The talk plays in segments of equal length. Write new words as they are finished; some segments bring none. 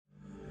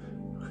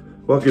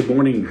Well, good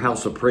morning,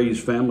 House of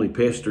Praise family.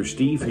 Pastor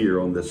Steve here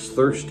on this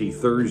thirsty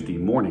Thursday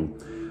morning.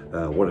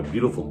 What a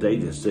beautiful day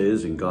this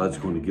is, and God's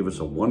going to give us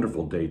a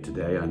wonderful day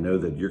today. I know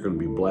that you're going to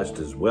be blessed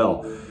as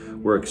well.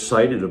 We're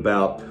excited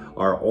about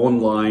our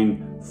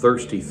online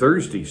Thirsty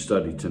Thursday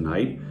study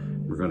tonight.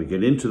 We're going to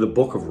get into the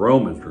book of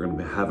Romans. We're going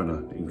to be having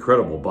an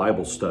incredible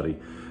Bible study,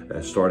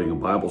 starting a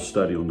Bible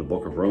study on the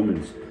book of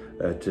Romans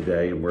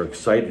today, and we're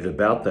excited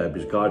about that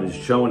because God is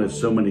showing us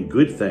so many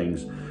good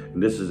things.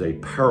 And this is a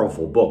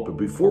powerful book. But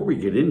before we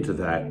get into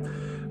that,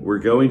 we're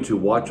going to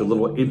watch a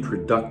little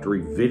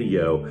introductory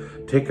video.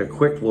 Take a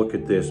quick look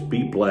at this.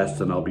 Be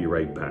blessed, and I'll be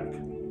right back.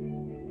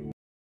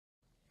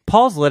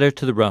 Paul's letter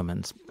to the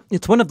Romans.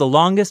 It's one of the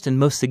longest and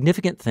most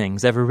significant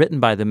things ever written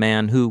by the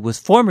man who was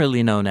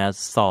formerly known as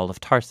Saul of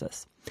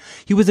Tarsus.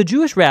 He was a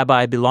Jewish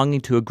rabbi belonging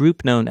to a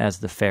group known as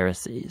the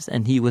Pharisees,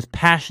 and he was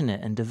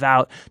passionate and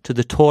devout to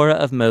the Torah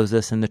of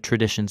Moses and the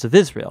traditions of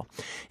Israel.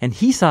 And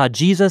he saw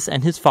Jesus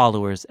and his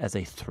followers as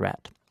a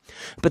threat.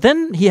 But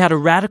then he had a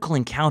radical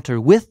encounter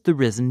with the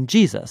risen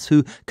Jesus,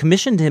 who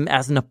commissioned him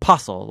as an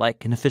apostle,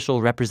 like an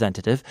official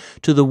representative,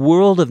 to the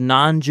world of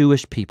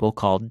non-Jewish people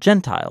called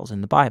Gentiles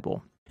in the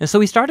Bible. And so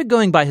he started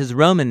going by his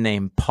Roman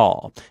name,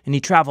 Paul, and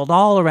he traveled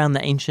all around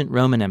the ancient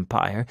Roman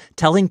Empire,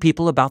 telling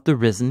people about the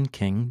risen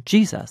King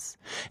Jesus,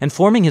 and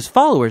forming his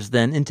followers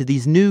then into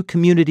these new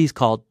communities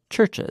called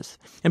churches.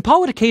 And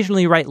Paul would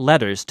occasionally write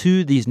letters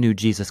to these new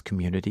Jesus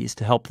communities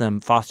to help them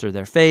foster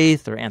their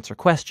faith or answer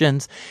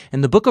questions,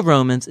 and the book of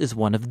Romans is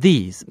one of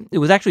these. It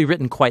was actually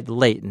written quite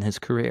late in his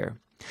career.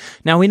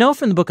 Now, we know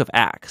from the book of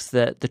Acts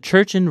that the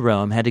church in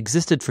Rome had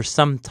existed for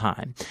some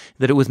time,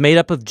 that it was made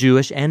up of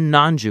Jewish and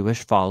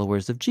non-Jewish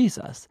followers of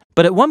Jesus.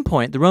 But at one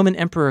point, the Roman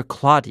Emperor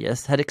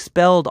Claudius had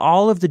expelled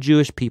all of the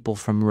Jewish people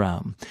from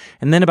Rome.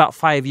 And then about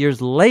 5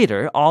 years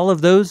later, all of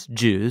those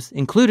Jews,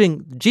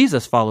 including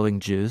Jesus-following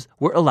Jews,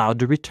 were allowed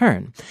to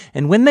return.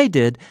 And when they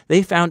did,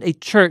 they found a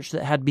church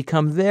that had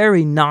become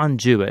very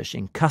non-Jewish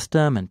in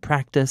custom and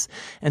practice.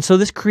 And so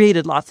this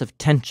created lots of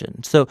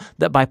tension, so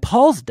that by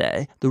Paul's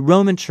day, the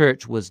Roman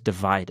church was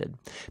divided.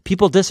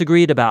 People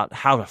disagreed about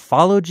how to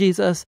follow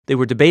Jesus. They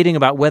were debating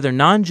about whether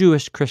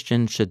non-Jewish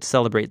Christians should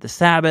celebrate the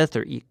Sabbath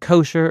or eat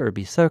kosher or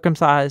be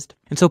circumcised.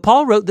 And so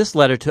Paul wrote this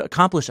letter to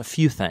accomplish a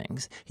few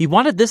things. He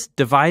wanted this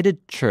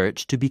divided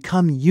church to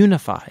become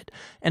unified,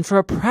 and for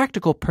a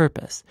practical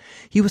purpose.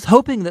 He was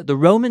hoping that the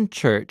Roman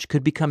church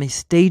could become a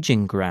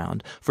staging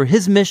ground for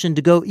his mission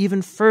to go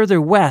even further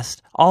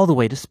west, all the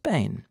way to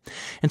Spain.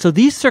 And so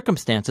these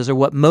circumstances are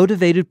what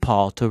motivated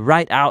Paul to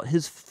write out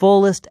his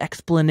fullest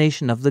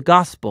explanation of the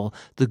gospel,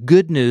 the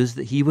good news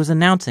that he was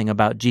announcing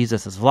about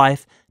Jesus'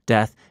 life,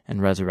 death,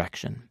 and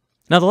resurrection.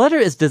 Now, the letter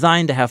is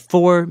designed to have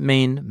four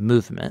main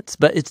movements,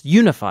 but it's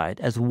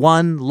unified as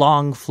one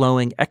long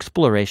flowing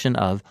exploration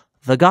of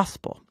the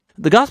gospel.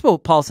 The gospel,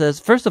 Paul says,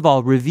 first of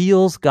all,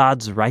 reveals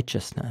God's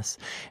righteousness,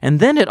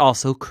 and then it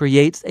also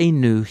creates a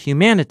new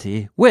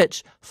humanity,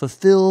 which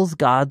fulfills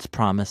God's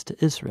promise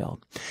to Israel.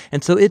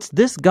 And so it's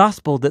this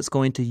gospel that's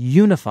going to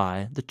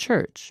unify the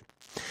church.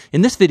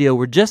 In this video,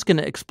 we're just going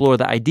to explore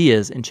the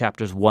ideas in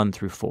chapters 1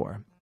 through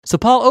 4. So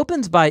Paul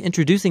opens by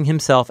introducing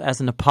himself as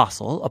an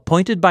apostle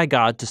appointed by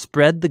God to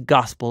spread the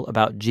gospel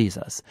about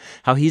Jesus,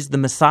 how he's the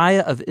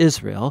Messiah of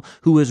Israel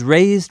who was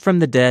raised from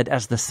the dead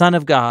as the Son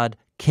of God,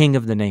 King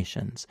of the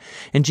nations.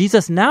 And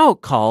Jesus now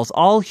calls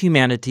all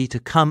humanity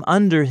to come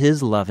under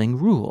his loving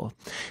rule.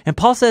 And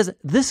Paul says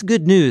this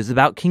good news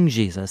about King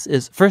Jesus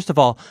is, first of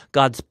all,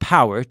 God's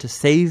power to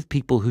save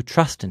people who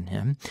trust in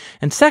him,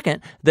 and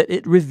second, that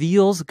it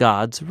reveals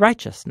God's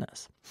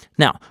righteousness.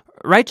 Now,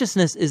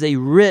 righteousness is a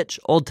rich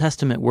Old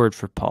Testament word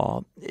for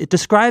Paul. It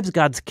describes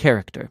God's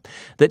character,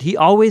 that he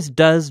always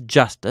does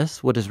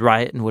justice, what is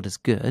right and what is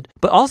good,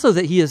 but also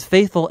that he is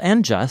faithful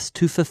and just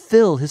to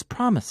fulfill his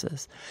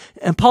promises.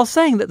 And Paul's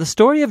saying that the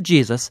story of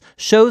Jesus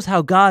shows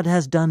how God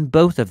has done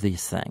both of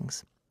these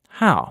things.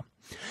 How?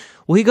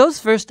 Well, he goes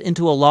first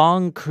into a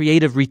long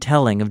creative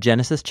retelling of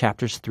Genesis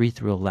chapters 3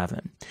 through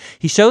 11.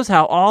 He shows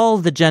how all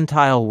the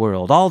Gentile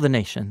world, all the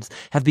nations,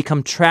 have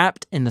become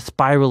trapped in the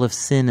spiral of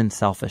sin and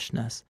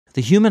selfishness.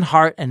 The human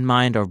heart and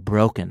mind are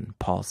broken,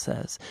 Paul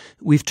says.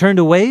 We've turned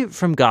away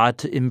from God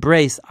to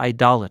embrace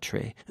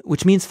idolatry,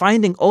 which means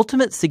finding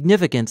ultimate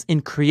significance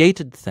in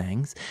created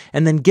things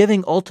and then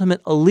giving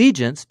ultimate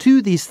allegiance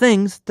to these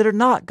things that are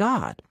not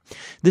God.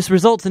 This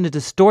results in a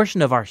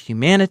distortion of our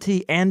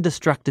humanity and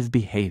destructive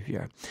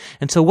behavior.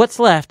 And so what's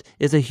left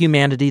is a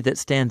humanity that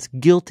stands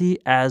guilty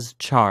as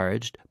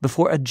charged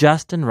before a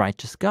just and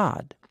righteous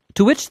God.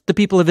 To which the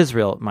people of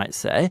Israel might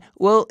say,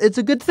 well, it's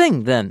a good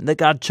thing then that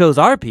God chose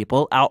our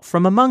people out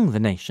from among the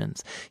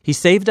nations. He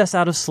saved us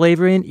out of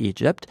slavery in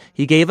Egypt.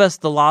 He gave us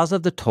the laws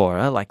of the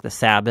Torah, like the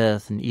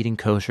Sabbath and eating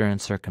kosher and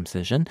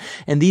circumcision.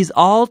 And these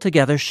all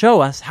together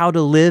show us how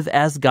to live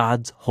as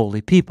God's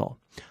holy people.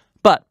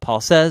 But Paul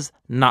says,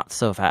 not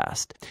so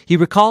fast. He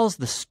recalls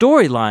the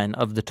storyline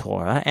of the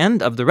Torah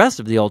and of the rest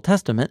of the Old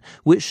Testament,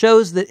 which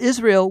shows that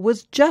Israel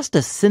was just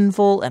as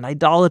sinful and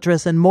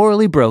idolatrous and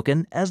morally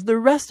broken as the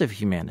rest of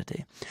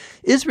humanity.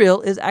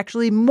 Israel is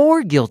actually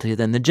more guilty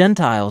than the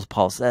Gentiles,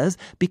 Paul says,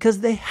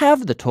 because they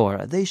have the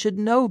Torah. They should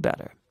know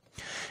better.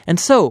 And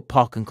so,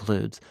 Paul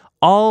concludes,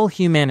 all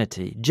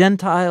humanity,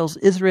 Gentiles,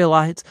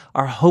 Israelites,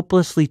 are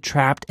hopelessly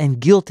trapped and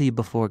guilty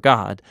before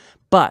God.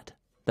 But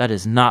that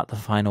is not the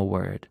final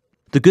word.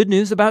 The good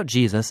news about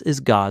Jesus is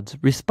God's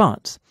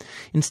response.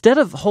 Instead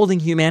of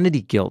holding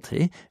humanity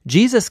guilty,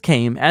 Jesus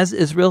came as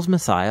Israel's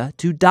Messiah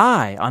to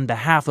die on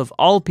behalf of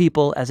all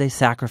people as a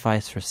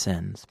sacrifice for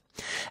sins.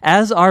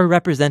 As our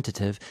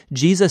representative,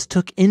 Jesus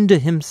took into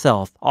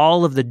himself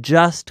all of the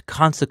just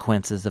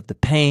consequences of the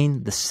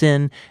pain, the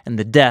sin, and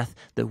the death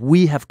that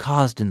we have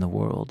caused in the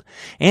world.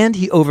 And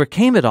he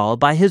overcame it all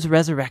by his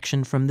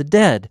resurrection from the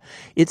dead.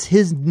 It's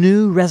his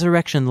new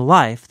resurrection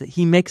life that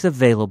he makes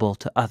available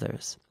to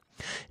others.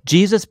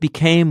 Jesus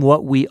became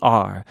what we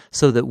are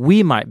so that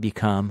we might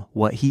become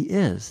what he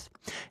is.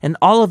 And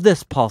all of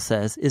this, Paul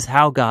says, is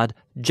how God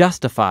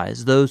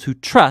justifies those who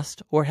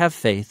trust or have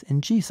faith in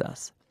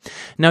Jesus.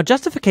 Now,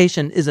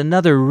 justification is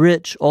another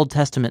rich Old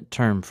Testament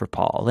term for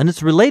Paul, and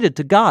it's related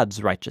to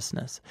God's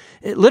righteousness.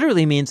 It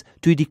literally means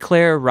to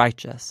declare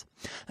righteous.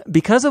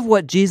 Because of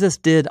what Jesus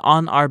did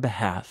on our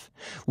behalf,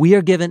 we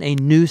are given a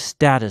new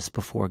status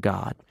before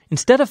God.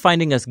 Instead of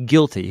finding us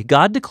guilty,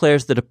 God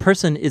declares that a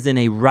person is in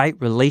a right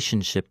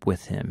relationship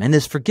with him and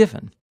is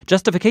forgiven.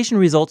 Justification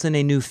results in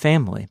a new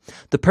family.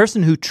 The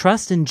person who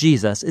trusts in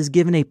Jesus is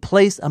given a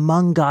place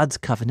among God's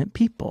covenant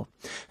people.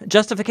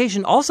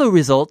 Justification also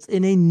results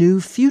in a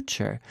new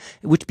future,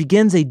 which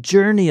begins a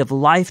journey of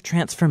life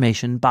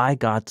transformation by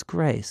God's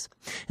grace.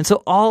 And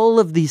so all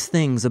of these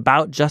things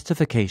about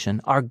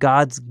justification are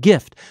God's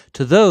gift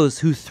to those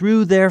who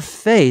through their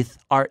faith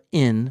are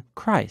in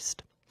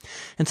Christ.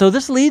 And so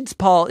this leads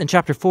Paul in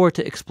chapter 4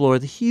 to explore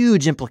the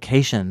huge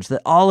implications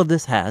that all of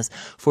this has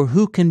for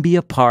who can be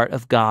a part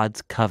of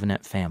God's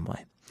covenant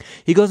family.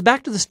 He goes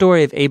back to the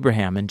story of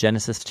Abraham in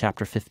Genesis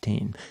chapter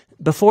 15.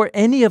 Before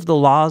any of the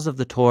laws of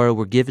the Torah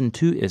were given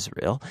to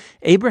Israel,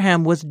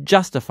 Abraham was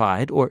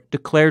justified or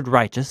declared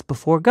righteous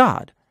before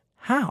God.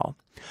 How?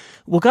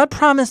 Well, God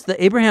promised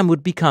that Abraham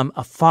would become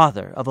a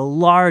father of a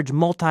large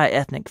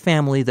multi-ethnic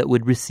family that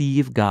would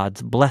receive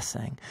God's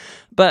blessing.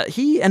 But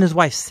he and his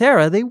wife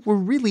Sarah, they were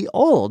really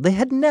old. They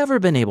had never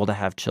been able to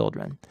have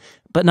children.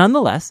 But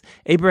nonetheless,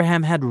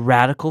 Abraham had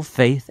radical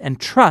faith and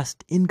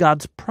trust in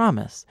God's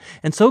promise,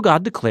 and so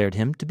God declared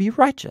him to be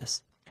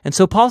righteous. And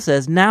so Paul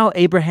says, now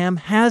Abraham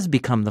has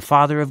become the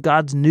father of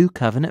God's new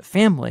covenant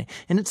family,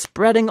 and it's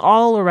spreading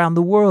all around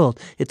the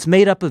world. It's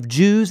made up of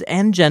Jews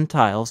and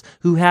Gentiles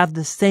who have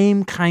the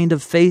same kind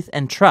of faith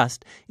and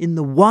trust in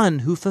the one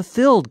who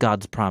fulfilled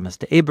God's promise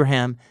to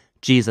Abraham,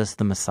 Jesus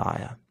the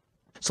Messiah.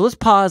 So let's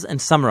pause and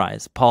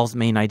summarize Paul's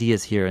main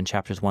ideas here in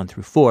chapters 1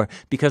 through 4,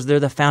 because they're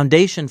the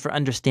foundation for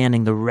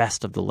understanding the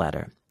rest of the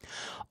letter.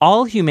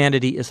 All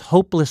humanity is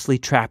hopelessly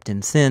trapped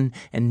in sin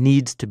and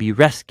needs to be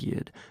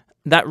rescued.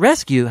 That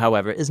rescue,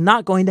 however, is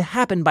not going to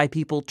happen by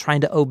people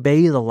trying to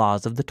obey the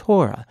laws of the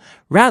Torah.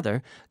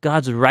 Rather,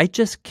 God's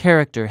righteous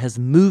character has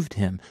moved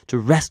him to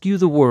rescue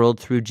the world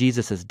through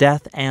Jesus'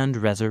 death and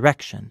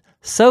resurrection,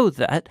 so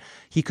that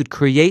he could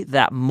create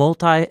that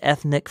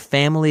multi-ethnic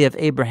family of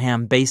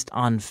Abraham based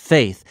on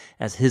faith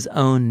as his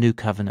own new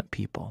covenant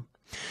people.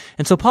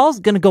 And so Paul's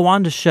going to go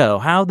on to show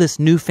how this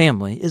new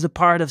family is a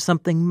part of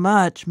something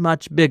much,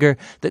 much bigger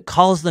that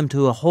calls them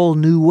to a whole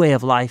new way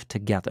of life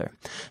together.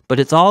 But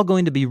it's all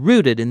going to be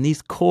rooted in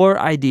these core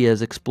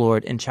ideas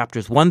explored in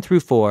chapters 1 through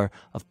 4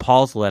 of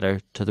Paul's letter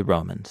to the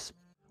Romans.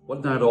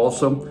 Wasn't that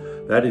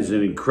awesome? That is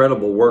an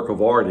incredible work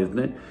of art, isn't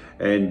it?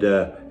 And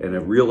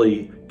it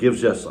really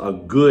gives us a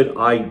good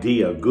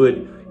idea, a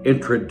good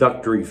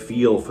introductory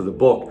feel for the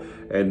book.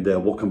 And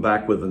we'll come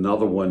back with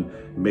another one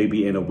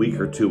maybe in a week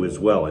or two as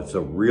well. It's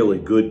a really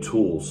good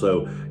tool,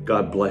 so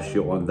God bless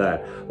you on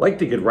that. I'd like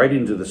to get right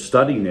into the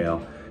study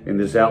now in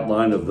this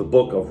outline of the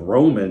book of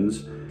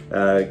Romans,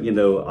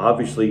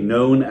 obviously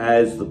known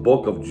as the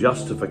book of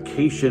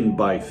justification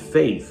by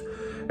faith.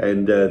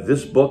 And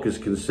this book is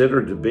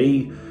considered to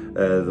be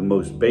the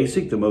most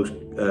basic, the most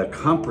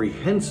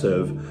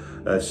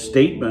comprehensive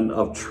statement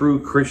of true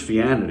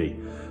Christianity.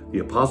 The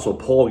Apostle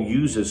Paul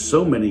uses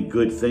so many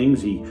good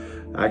things. He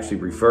actually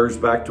refers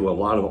back to a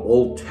lot of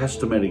Old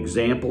Testament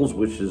examples,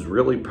 which is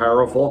really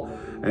powerful.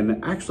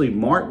 And actually,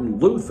 Martin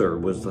Luther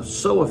was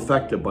so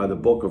affected by the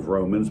book of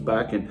Romans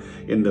back in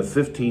the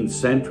 15th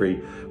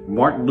century.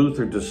 Martin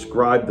Luther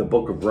described the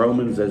book of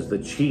Romans as the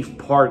chief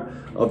part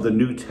of the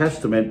New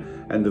Testament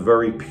and the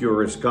very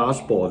purest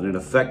gospel. And it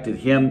affected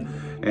him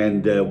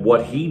and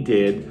what he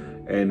did,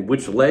 and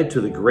which led to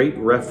the Great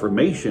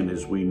Reformation,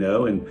 as we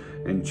know,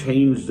 and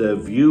changed the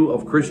view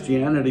of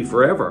Christianity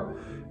forever.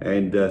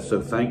 And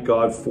so thank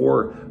God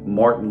for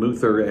Martin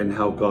Luther and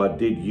how God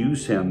did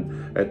use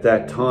him at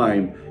that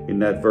time in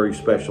that very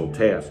special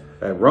task.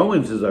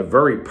 Romans is a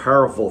very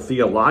powerful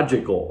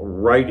theological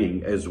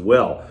writing as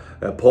well.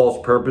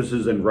 Paul's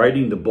purposes in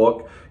writing the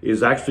book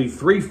is actually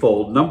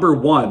threefold. Number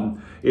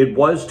one, it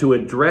was to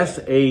address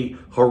a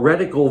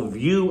heretical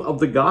view of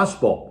the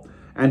gospel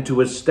and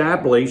to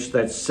establish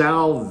that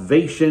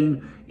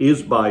salvation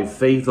is by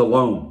faith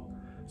alone.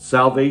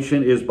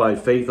 Salvation is by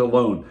faith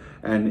alone.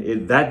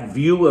 And that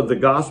view of the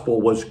gospel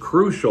was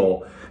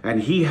crucial,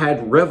 and he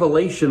had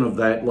revelation of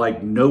that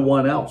like no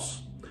one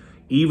else,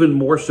 even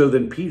more so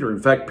than Peter.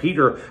 In fact,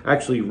 Peter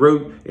actually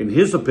wrote in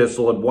his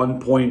epistle at one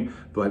point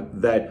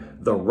but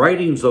that the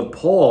writings of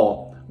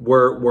Paul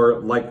were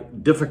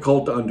like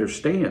difficult to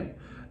understand.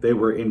 They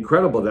were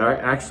incredible. They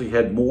actually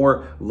had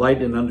more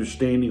light and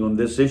understanding on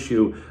this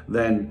issue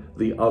than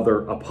the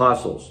other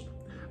apostles.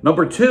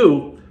 Number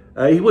two,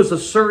 he was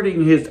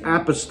asserting his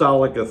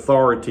apostolic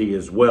authority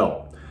as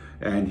well.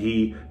 And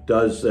he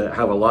does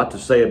have a lot to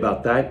say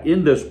about that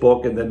in this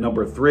book. And then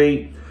number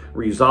three,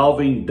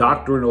 resolving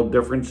doctrinal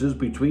differences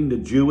between the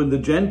Jew and the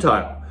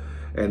Gentile.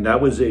 And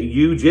that was a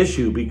huge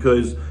issue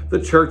because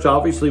the church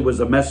obviously was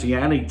a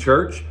messianic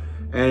church,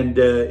 and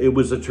it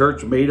was a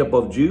church made up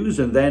of Jews.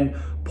 And then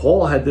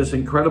Paul had this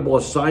incredible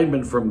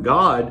assignment from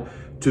God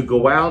to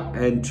go out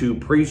and to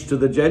preach to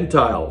the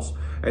Gentiles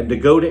and to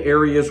go to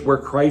areas where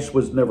Christ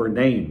was never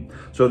named.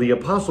 So the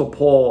Apostle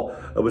Paul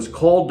was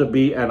called to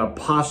be an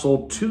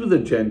apostle to the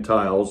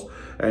Gentiles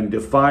and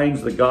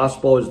defines the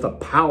gospel as the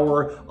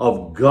power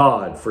of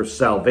God for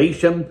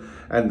salvation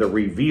and the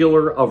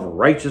revealer of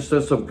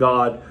righteousness of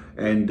God.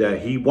 And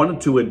he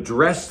wanted to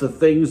address the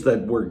things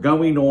that were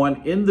going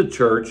on in the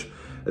church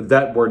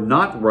that were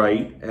not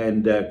right.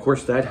 And of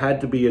course, that had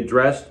to be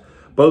addressed.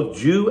 Both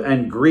Jew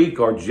and Greek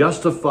are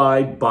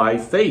justified by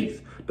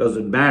faith.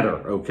 Doesn't matter,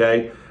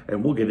 okay?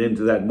 And we'll get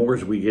into that more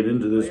as we get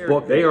into this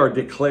book. They are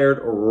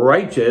declared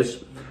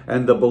righteous,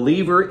 and the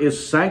believer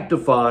is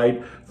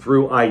sanctified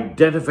through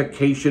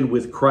identification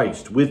with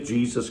Christ, with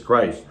Jesus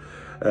Christ.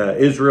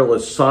 Israel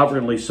is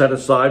sovereignly set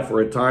aside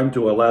for a time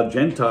to allow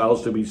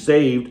Gentiles to be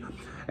saved.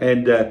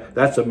 And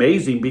that's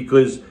amazing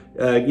because,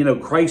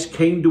 Christ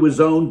came to his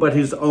own, but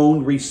his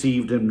own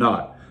received him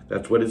not.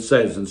 That's what it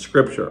says in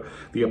Scripture.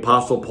 The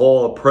Apostle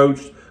Paul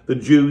approached the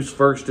Jews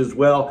first as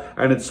well.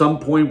 And at some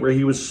point where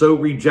he was so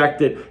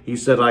rejected, he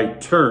said, I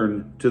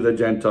turn to the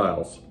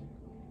Gentiles.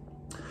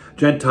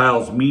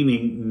 Gentiles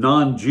meaning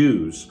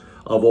non-Jews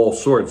of all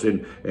sorts.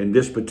 In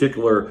this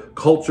particular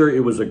culture,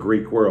 it was a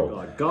Greek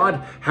world.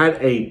 God had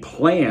a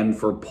plan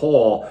for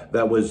Paul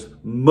that was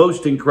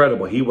most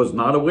incredible. He was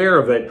not aware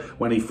of it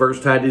when he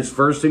first had his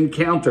first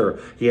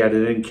encounter. He had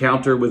an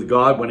encounter with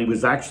God when he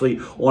was actually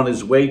on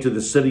his way to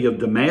the city of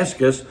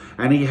Damascus,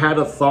 and he had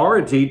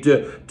authority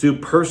to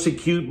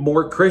persecute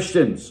more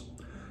Christians.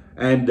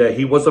 And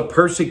he was a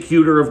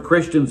persecutor of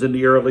Christians in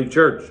the early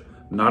church.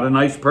 Not a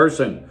nice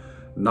person.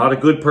 Not a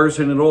good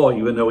person at all,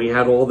 even though he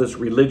had all this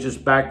religious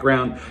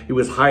background. He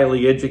was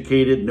highly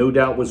educated, no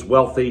doubt was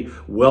wealthy,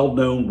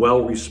 well-known,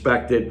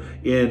 well-respected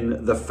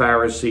in the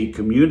Pharisee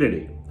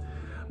community.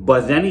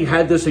 But then he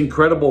had this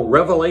incredible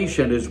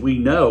revelation, as we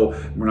know.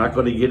 We're not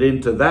going to get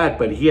into that,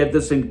 but he had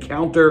this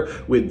encounter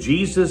with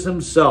Jesus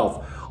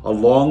himself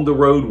along the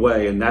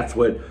roadway, and that's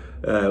what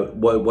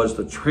was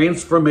the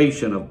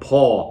transformation of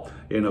Paul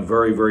in a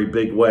very, very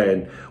big way.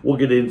 And we'll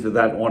get into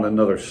that on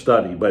another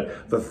study.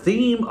 But the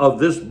theme of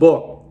this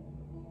book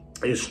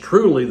is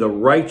truly the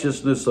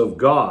righteousness of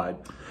God.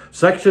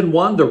 Section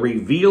 1, the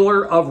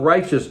revealer of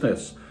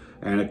righteousness.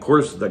 And of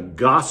course, the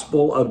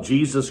gospel of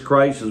Jesus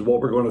Christ is what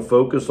we're going to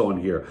focus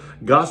on here.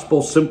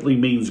 Gospel simply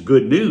means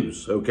good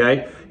news,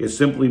 okay? It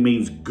simply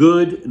means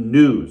good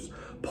news.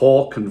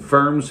 Paul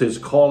confirms his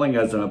calling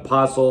as an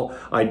apostle,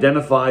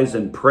 identifies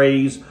and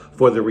prays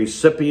for the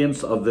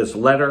recipients of this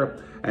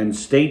letter, and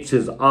states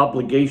his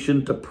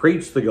obligation to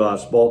preach the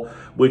gospel,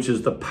 which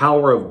is the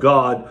power of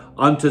God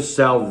unto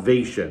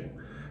salvation.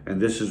 And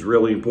this is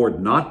really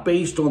important, not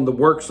based on the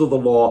works of the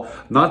law,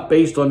 not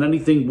based on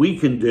anything we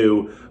can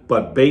do,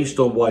 but based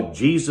on what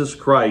Jesus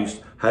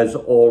Christ has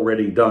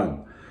already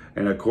done.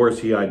 And of course,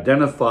 he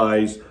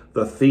identifies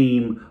the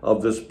theme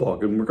of this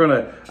book. And we're going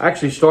to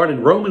actually start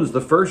in Romans,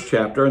 the first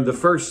chapter, and the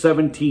first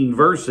 17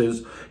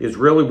 verses is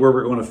really where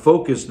we're going to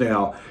focus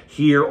now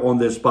here on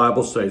this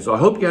Bible study. So I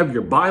hope you have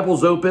your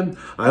Bibles open.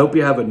 I hope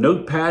you have a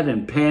notepad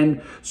and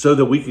pen so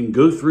that we can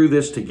go through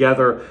this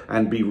together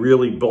and be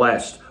really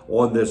blessed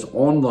on this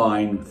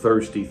online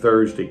Thirsty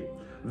Thursday.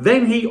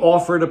 Then he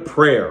offered a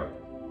prayer.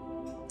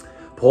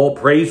 Paul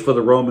prays for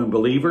the Roman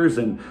believers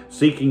and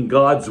seeking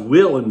God's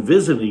will and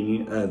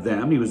visiting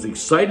them. He was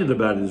excited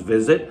about his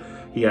visit.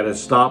 He had to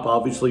stop,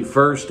 obviously,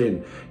 first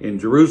in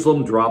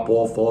Jerusalem, drop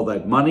off all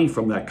that money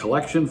from that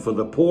collection for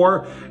the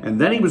poor. And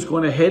then he was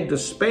going to head to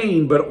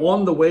Spain, but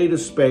on the way to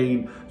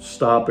Spain,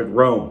 stop at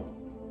Rome.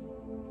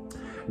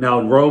 Now,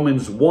 in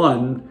Romans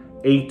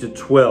 1,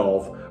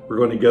 8-12, we're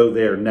going to go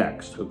there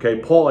next. Okay,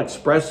 Paul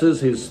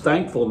expresses his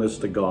thankfulness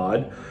to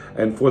God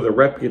and for the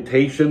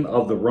reputation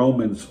of the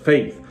Romans'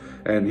 faith.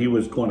 And he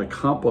was going to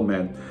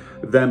compliment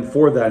them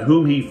for that,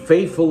 whom he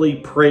faithfully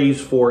prays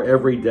for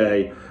every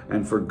day,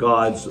 and for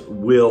God's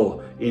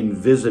will in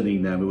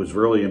visiting them. It was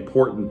really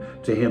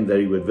important to him that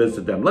he would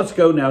visit them. Let's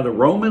go now to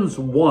Romans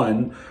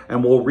 1,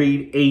 and we'll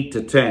read 8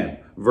 to 10,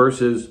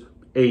 verses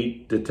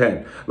 8 to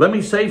 10. Let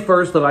me say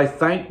first that I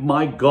thank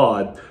my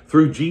God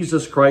through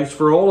Jesus Christ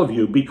for all of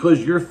you,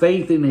 because your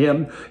faith in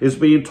him is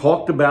being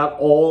talked about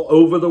all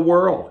over the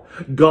world.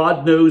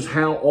 God knows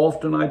how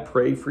often I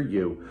pray for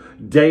you.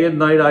 Day and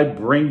night I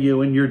bring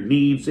you and your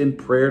needs in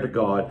prayer to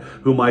God,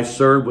 whom I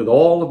serve with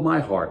all of my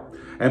heart,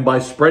 and by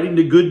spreading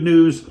the good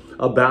news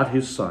about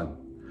his Son.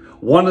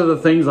 One of the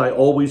things I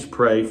always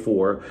pray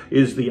for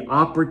is the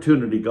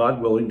opportunity,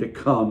 God willing, to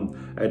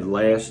come at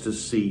last to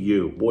see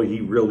you. Boy,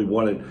 he really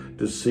wanted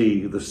to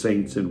see the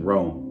saints in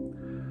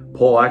Rome.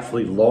 Paul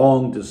actually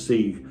longed to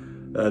see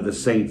the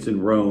saints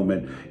in Rome.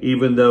 And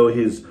even though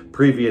his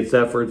previous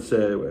efforts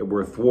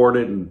were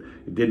thwarted and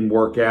it didn't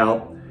work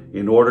out,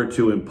 in order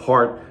to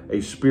impart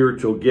a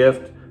spiritual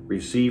gift,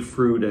 receive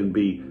fruit, and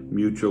be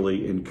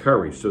mutually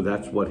encouraged. So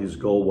that's what his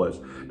goal was.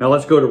 Now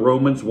let's go to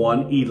Romans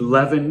 1,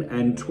 11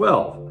 and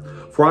 12.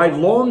 For I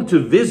long to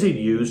visit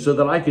you so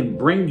that I can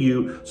bring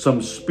you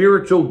some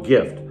spiritual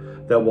gift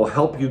that will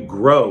help you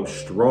grow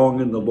strong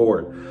in the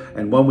Lord.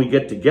 And when we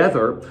get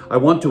together, I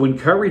want to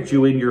encourage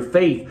you in your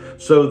faith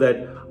so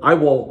that I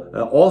will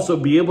also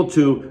be able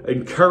to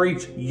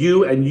encourage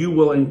you and you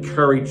will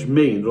encourage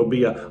me. It'll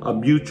be a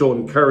mutual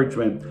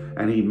encouragement.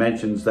 And he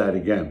mentions that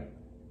again.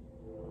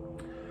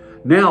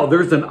 Now,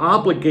 there's an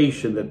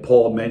obligation that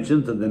Paul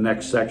mentions in the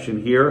next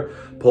section here.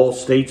 Paul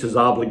states his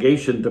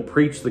obligation to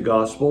preach the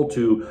gospel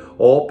to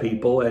all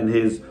people and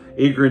his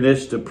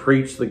eagerness to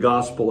preach the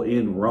gospel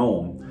in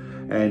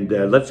Rome. And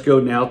let's go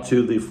now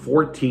to the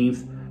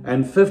 14th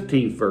and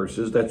 15th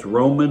verses. That's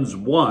Romans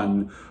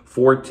 1,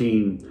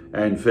 14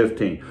 and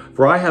 15.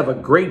 For I have a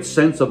great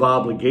sense of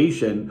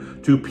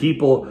obligation to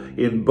people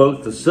in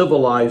both the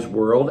civilized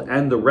world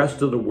and the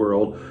rest of the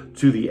world,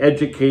 to the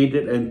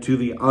educated and to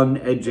the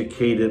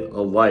uneducated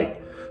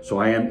alike. So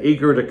I am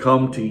eager to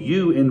come to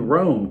you in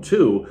Rome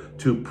too,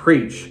 to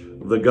preach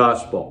the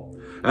gospel.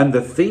 And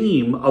the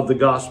theme of the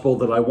gospel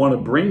that I want to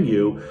bring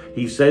you,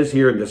 he says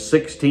here in the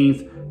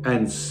 16th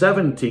and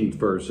 17th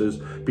verses,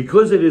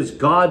 because it is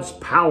God's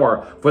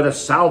power for the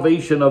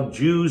salvation of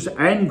Jews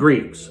and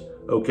Greeks.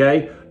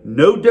 Okay?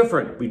 No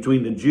different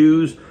between the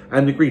Jews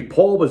and the Greeks.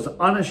 Paul was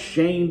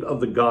unashamed of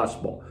the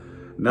gospel.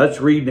 Now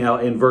let's read now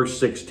in verse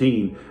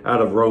 16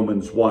 out of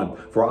Romans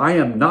 1. For I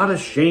am not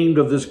ashamed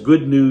of this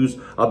good news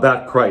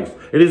about Christ.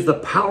 It is the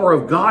power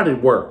of God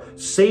at work,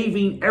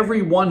 saving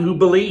everyone who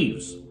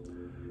believes.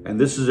 And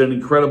this is an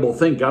incredible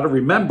thing. Got to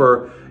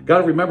remember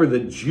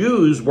the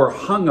Jews were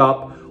hung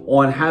up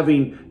on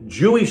having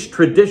Jewish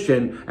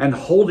tradition and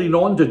holding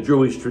on to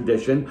Jewish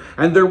tradition.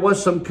 And there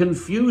was some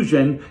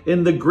confusion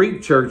in the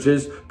Greek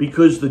churches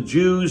because the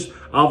Jews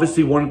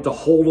obviously wanted to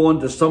hold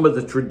on to some of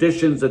the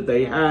traditions that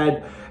they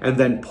had. And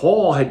then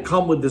Paul had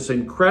come with this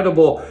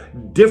incredible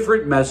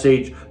different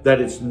message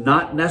that it's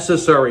not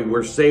necessary.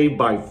 We're saved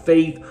by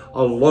faith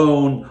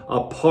alone,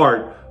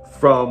 apart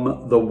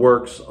from the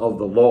works of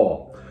the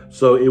law.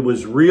 So it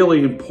was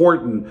really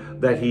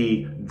important that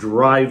he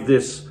drive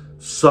this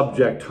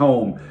subject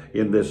home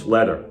in this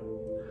letter.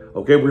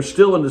 Okay, we're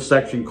still in the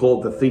section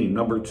called the theme.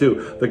 Number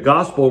 2, the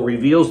gospel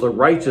reveals the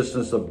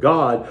righteousness of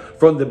God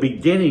from the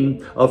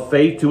beginning of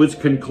faith to its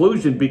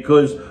conclusion,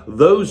 because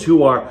those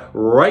who are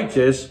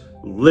righteous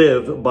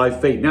live by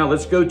faith. Now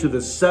let's go to the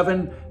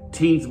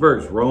 17th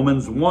verse,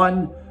 Romans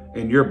 1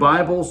 in your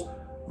Bibles,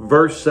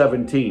 verse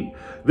 17.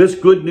 This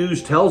good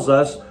news tells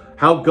us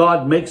how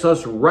God makes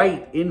us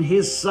right in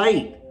his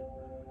sight.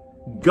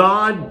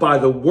 God, by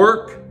the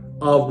work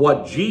of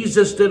what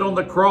Jesus did on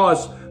the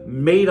cross,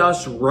 made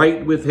us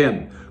right with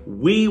him.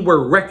 We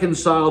were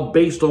reconciled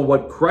based on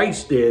what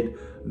Christ did,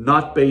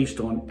 not based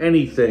on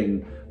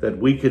anything that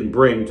we can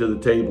bring to the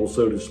table,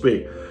 so to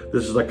speak.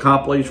 This is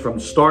accomplished from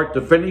start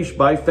to finish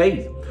by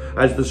faith.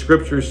 As the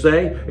scriptures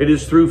say, it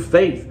is through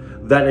faith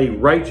that a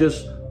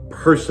righteous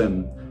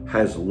person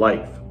has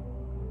life.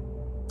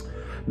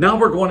 Now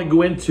we're going to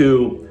go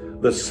into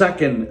the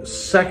second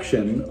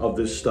section of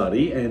this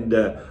study, and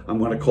I'm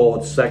going to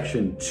call it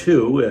section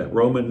 2,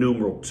 Roman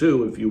numeral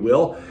 2, if you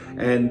will,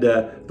 and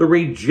the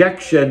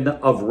rejection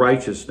of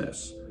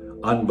righteousness,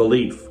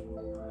 unbelief.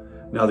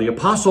 Now, the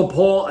Apostle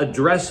Paul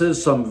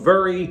addresses some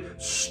very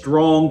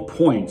strong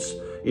points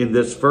in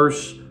this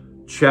first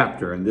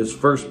chapter, in this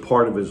first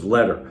part of his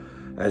letter,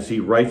 as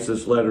he writes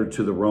this letter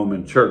to the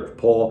Roman church.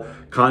 Paul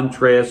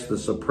contrasts the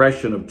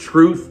suppression of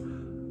truth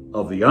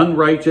of the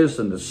unrighteous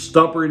and the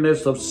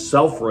stubbornness of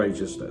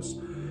self-righteousness.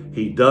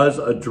 He does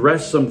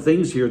address some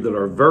things here that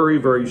are very,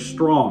 very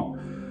strong.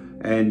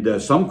 And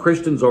some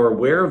Christians are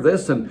aware of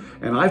this, and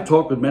I've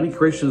talked with many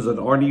Christians that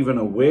aren't even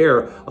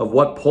aware of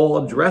what Paul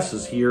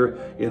addresses here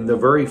in the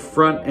very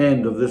front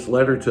end of this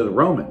letter to the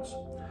Romans.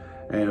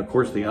 And of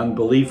course, the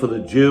unbelief of the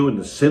Jew and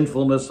the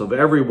sinfulness of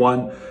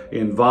everyone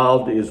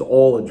involved is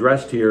all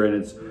addressed here, and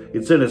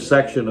it's in a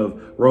section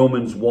of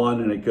Romans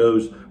 1, and it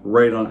goes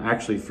right on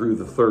actually through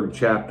the 3rd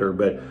chapter,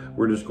 but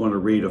we're just going to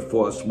read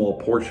a small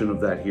portion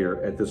of that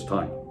here at this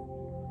time.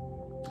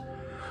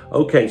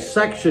 Okay,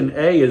 section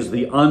A is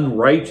the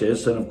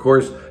unrighteous, and of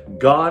course,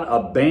 God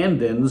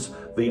abandons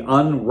the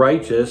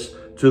unrighteous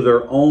to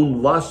their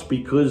own lust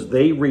because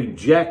they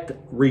reject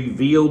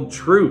revealed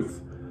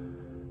truth.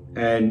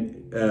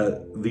 And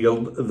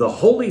the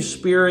Holy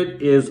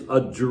Spirit is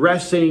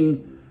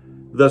addressing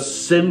the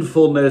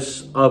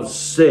sinfulness of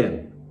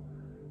sin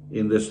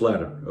in this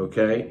letter,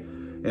 okay?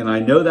 And I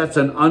know that's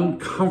an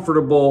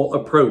uncomfortable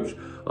approach.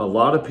 A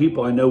lot of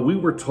people, I know we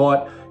were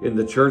taught in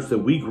the church that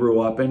we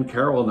grew up in,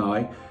 Carol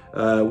and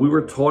I, we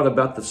were taught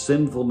about the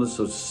sinfulness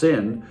of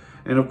sin.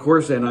 And of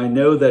course, and I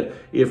know that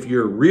if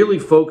you're really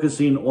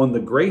focusing on the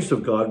grace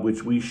of God,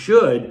 which we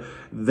should,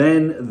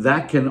 then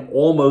that can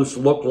almost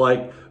look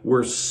like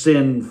we're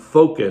sin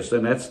focused.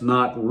 And that's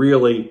not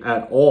really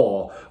at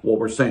all what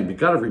we're saying. You've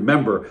got to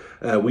remember,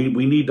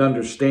 we need to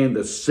understand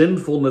the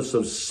sinfulness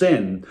of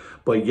sin,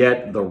 but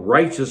yet the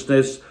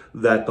righteousness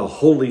that the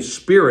Holy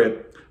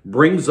Spirit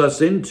brings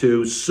us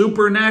into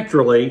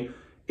supernaturally,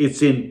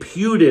 it's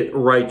imputed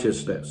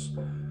righteousness.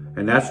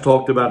 And that's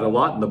talked about a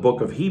lot in the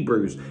book of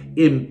Hebrews,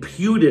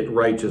 imputed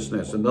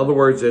righteousness. In other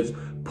words, it's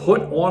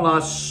put on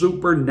us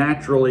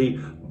supernaturally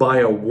by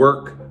a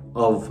work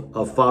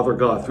of Father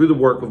God, through the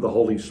work of the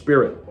Holy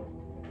Spirit.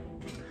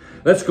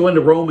 Let's go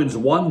into Romans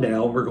 1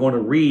 now. We're going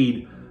to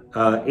read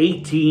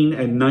 18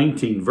 and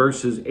 19,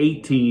 verses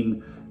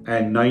 18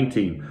 and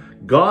 19.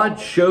 God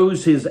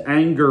shows his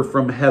anger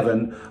from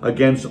heaven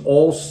against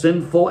all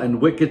sinful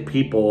and wicked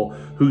people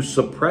who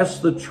suppress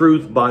the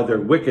truth by their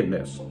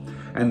wickedness.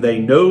 And they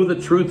know the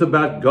truth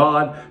about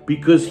God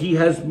because he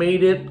has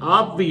made it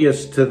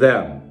obvious to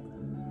them.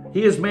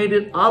 He has made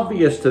it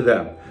obvious to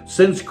them.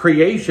 Since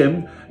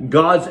creation,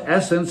 God's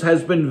essence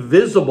has been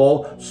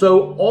visible,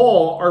 so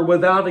all are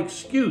without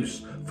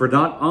excuse for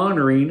not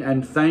honoring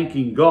and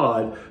thanking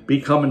God,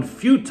 becoming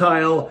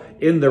futile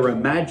in their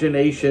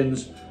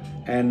imaginations,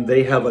 and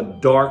they have a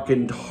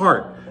darkened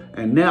heart.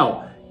 And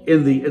now,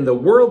 in the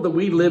world that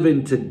we live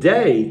in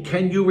today,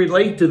 can you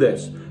relate to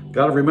this?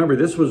 Got to remember,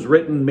 this was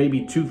written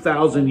maybe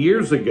 2,000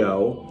 years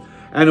ago,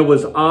 and it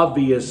was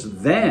obvious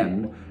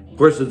then. Of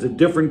course, it's a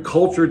different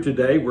culture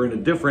today. We're in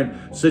a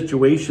different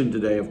situation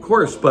today, of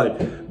course, but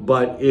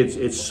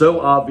it's so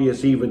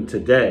obvious even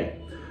today.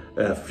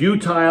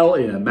 Futile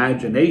in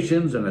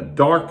imaginations and a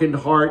darkened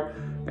heart.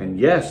 And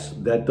yes,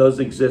 that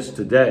does exist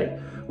today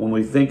when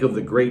we think of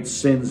the great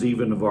sins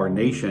even of our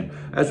nation,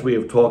 as we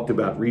have talked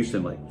about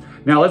recently.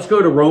 Now, let's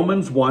go to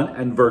Romans 1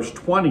 and verse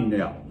 20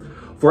 now.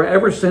 For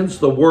ever since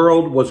the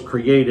world was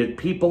created,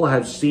 people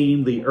have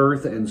seen the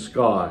earth and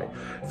sky.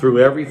 Through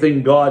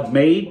everything God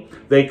made,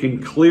 they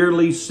can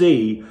clearly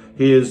see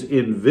his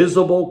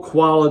invisible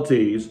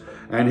qualities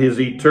and his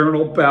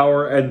eternal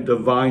power and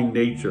divine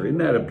nature. Isn't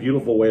that a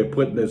beautiful way of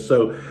putting this?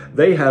 So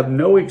they have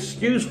no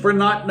excuse for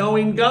not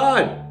knowing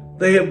God.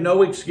 They have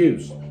no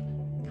excuse.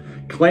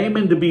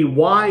 Claiming to be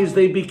wise,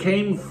 they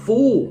became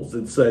fools,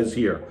 it says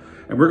here.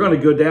 And we're going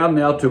to go down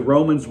now to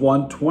Romans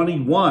 1,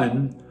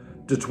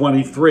 21 to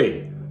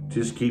 23.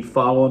 Just keep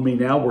following me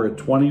now. We're at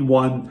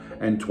 21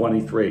 and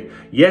 23.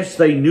 Yes,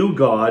 they knew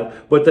God,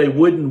 but they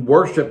wouldn't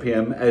worship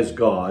him as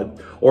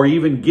God or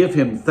even give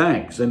him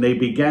thanks. And they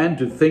began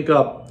to think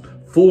up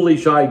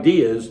foolish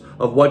ideas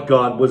of what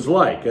God was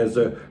like. As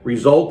a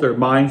result, their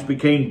minds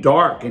became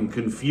dark and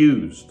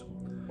confused.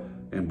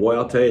 And boy,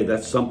 I'll tell you,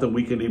 that's something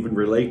we can even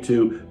relate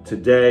to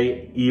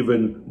today,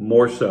 even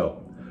more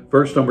so.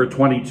 Verse number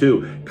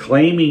 22,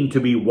 claiming to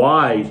be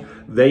wise,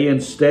 they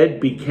instead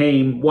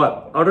became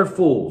what? Utter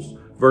fools.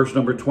 Verse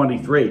number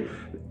 23,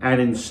 and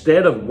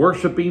instead of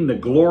worshiping the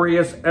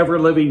glorious,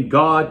 ever-living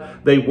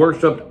God, they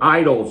worshiped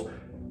idols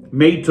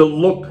made to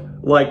look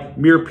like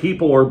mere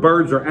people or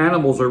birds or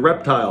animals or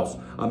reptiles.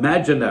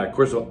 Imagine that. Of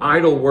course,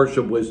 idol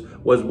worship was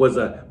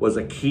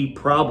a key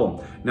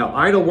problem. Now,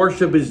 idol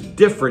worship is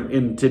different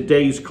in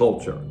today's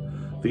culture.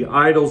 The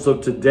idols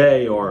of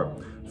today are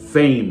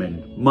fame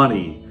and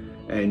money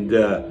and,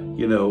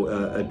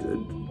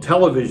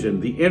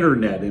 television, the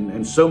internet,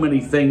 and so many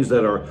things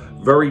that are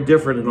very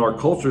different in our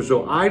culture.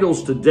 So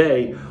idols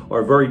today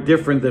are very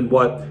different than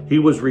what he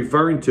was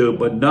referring to,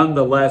 but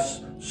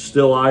nonetheless,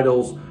 still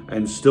idols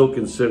and still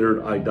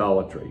considered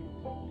idolatry.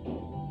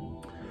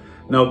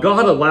 Now,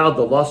 God allowed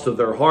the lust of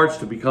their hearts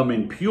to become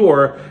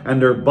impure and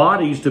their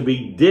bodies to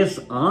be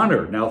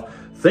dishonored. Now,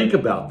 think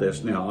about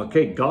this now,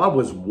 okay? God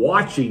was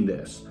watching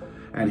this,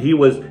 and he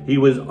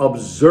was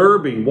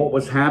observing what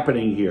was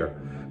happening here,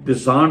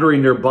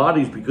 dishonoring their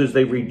bodies because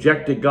they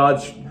rejected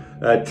God's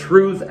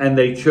truth and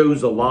they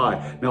chose a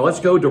lie. Now, let's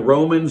go to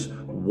Romans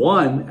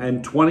 1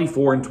 and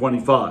 24 and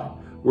 25.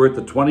 We're at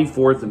the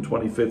 24th and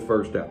 25th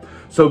verse now.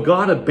 So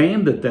God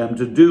abandoned them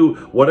to do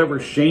whatever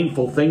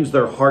shameful things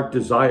their heart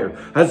desired.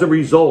 As a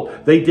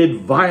result, they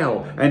did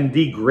vile and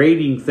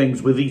degrading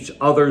things with each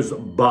other's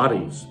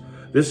bodies.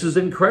 This is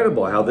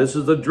incredible how this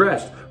is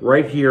addressed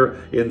right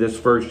here in this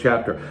first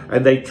chapter.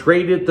 And they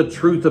traded the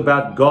truth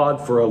about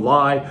God for a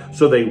lie,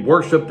 so they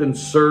worshiped and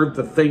served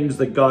the things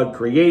that God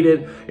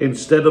created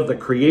instead of the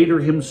Creator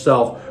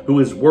himself, who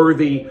is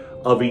worthy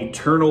of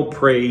eternal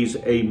praise.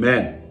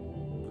 Amen.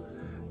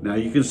 Now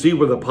you can see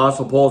where the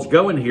Apostle Paul's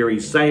going here.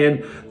 He's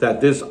saying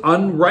that this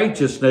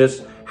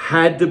unrighteousness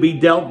had to be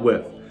dealt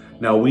with.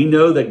 Now we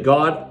know that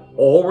God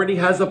already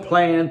has a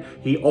plan.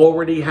 He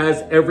already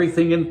has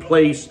everything in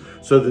place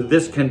so that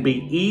this can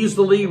be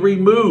easily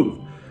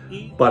removed.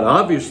 But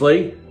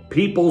obviously,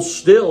 people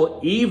still,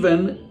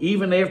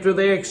 even after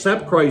they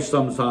accept Christ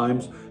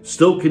sometimes,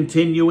 still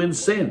continue in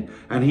sin.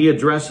 And he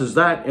addresses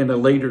that in a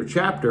later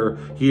chapter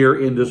here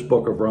in this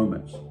book of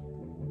Romans.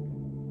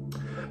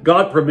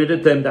 God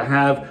permitted them to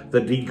have the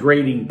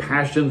degrading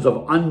passions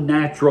of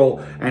unnatural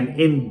and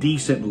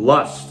indecent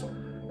lust.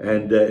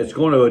 And it's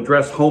going to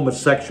address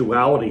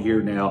homosexuality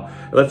here now.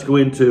 Let's go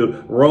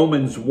into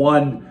Romans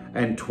 1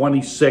 and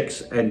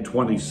 26 and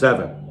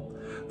 27.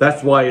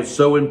 That's why it's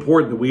so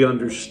important that we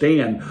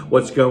understand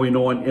what's going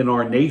on in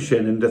our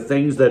nation and the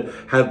things that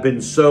have been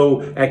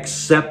so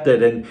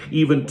accepted and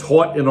even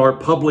taught in our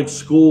public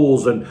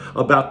schools, and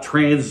about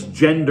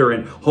transgender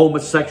and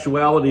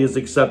homosexuality is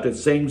accepted,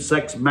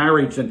 same-sex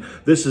marriage, and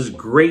this is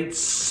great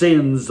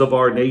sins of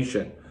our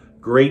nation.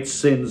 Great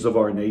sins of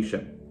our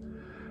nation.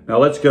 Now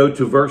let's go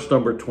to verse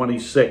number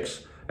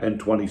 26 and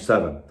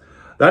 27.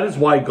 That is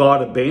why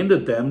God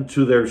abandoned them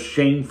to their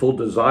shameful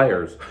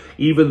desires.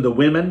 Even the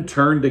women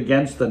turned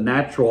against the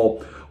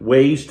natural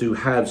ways to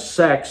have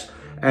sex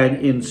and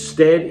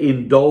instead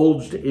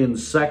indulged in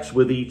sex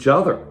with each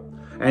other.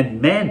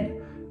 And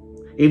men,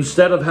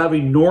 instead of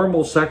having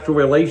normal sexual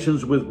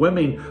relations with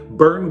women,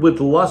 burned with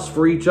lust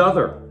for each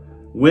other.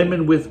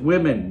 Women with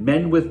women,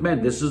 men with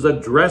men. This is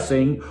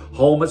addressing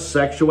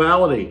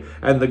homosexuality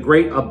and the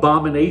great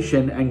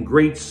abomination and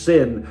great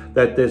sin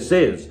that this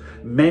is.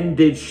 Men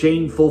did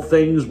shameful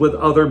things with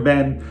other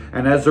men,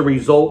 and as a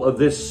result of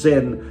this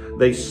sin,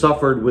 they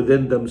suffered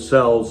within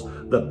themselves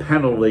the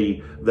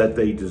penalty that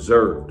they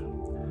deserved.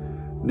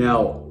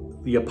 Now,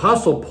 the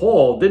Apostle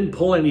Paul didn't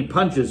pull any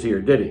punches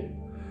here, did he?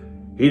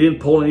 He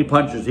didn't pull any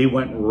punches. He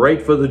went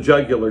right for the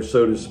jugular,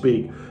 so to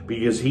speak,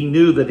 because he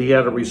knew that he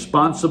had a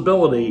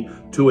responsibility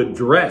to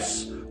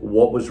address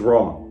what was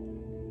wrong.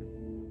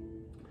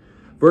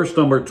 Verse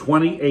number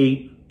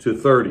 28 to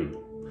 30.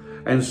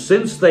 And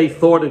since they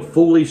thought it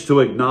foolish to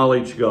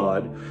acknowledge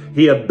God,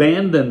 he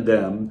abandoned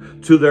them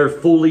to their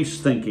foolish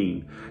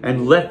thinking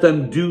and let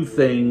them do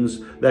things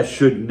that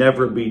should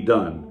never be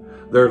done.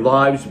 Their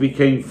lives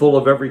became full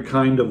of every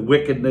kind of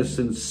wickedness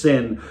and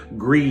sin,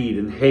 greed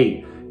and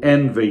hate,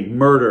 envy,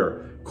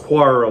 murder,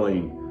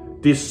 quarreling,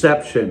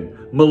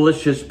 deception,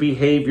 malicious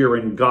behavior,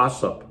 and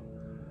gossip.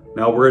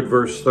 Now we're at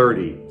verse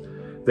 30.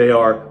 They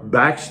are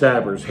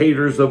backstabbers,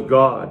 haters of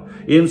God,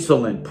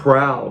 insolent,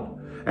 proud,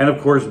 and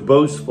of course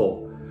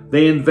boastful.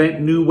 They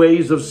invent new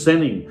ways of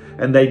sinning,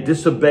 and they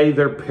disobey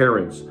their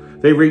parents.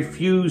 They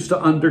refuse to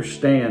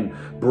understand,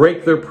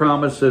 break their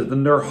promises,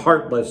 and they're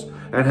heartless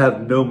and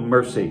have no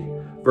mercy.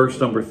 Verse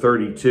number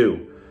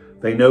 32.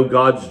 They know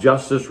God's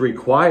justice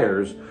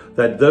requires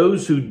that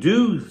those who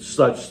do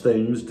such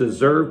things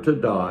deserve to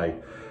die,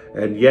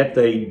 and yet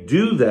they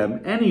do them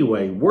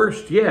anyway.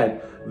 Worst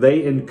yet,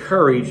 they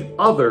encourage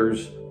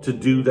others to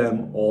do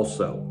them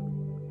also.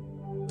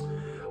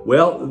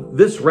 Well,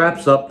 this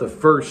wraps up the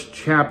first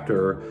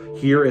chapter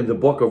here in the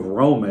book of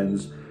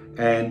Romans.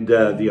 And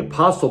the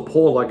Apostle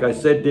Paul, like I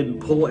said, didn't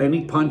pull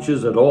any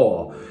punches at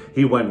all.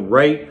 He went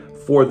right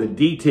for the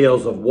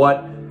details of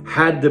what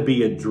had to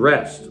be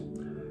addressed.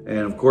 And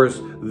of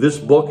course, this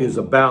book is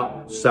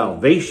about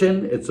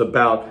salvation. It's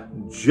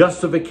about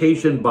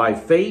justification by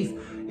faith.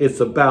 It's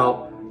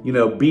about,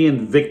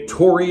 being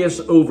victorious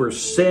over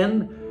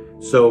sin.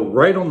 So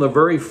right on the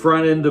very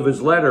front end of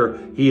his letter,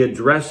 he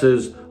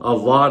addresses a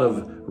lot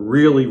of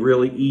really,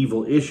 really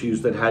evil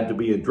issues that had to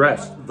be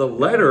addressed. The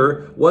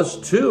letter was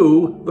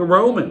to the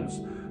Romans.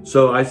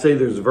 So I say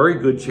there's a very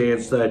good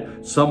chance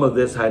that some of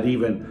this had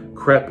even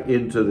crept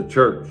into the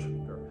church.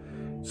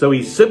 So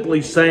he's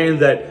simply saying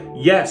that,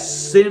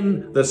 yes,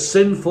 sin, the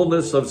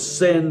sinfulness of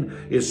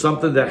sin is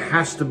something that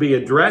has to be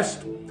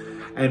addressed.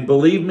 And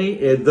believe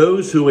me,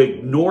 those who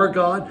ignore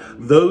God,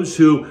 those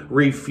who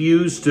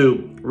refuse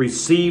to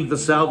receive the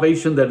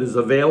salvation that is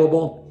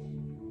available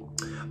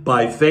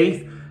by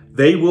faith,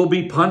 they will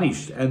be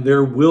punished, and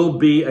there will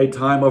be a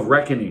time of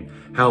reckoning.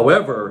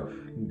 However,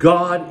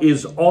 God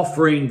is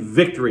offering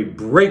victory,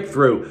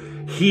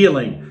 breakthrough,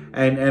 healing,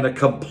 and a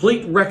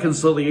complete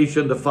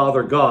reconciliation to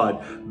Father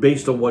God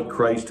based on what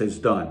Christ has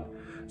done.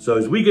 So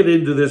as we get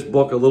into this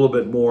book a little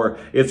bit more,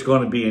 it's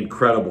going to be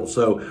incredible.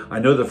 So I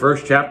know the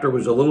first chapter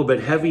was a little bit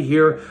heavy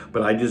here,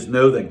 but I just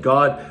know that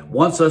God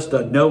wants us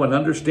to know and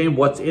understand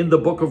what's in the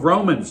book of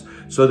Romans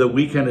so that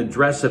we can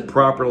address it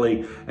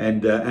properly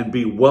and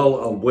be well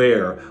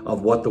aware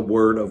of what the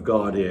Word of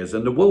God is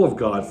and the will of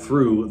God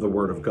through the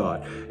Word of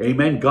God.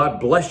 Amen. God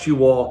bless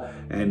you all,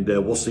 and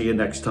we'll see you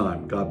next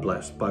time. God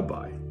bless.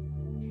 Bye-bye.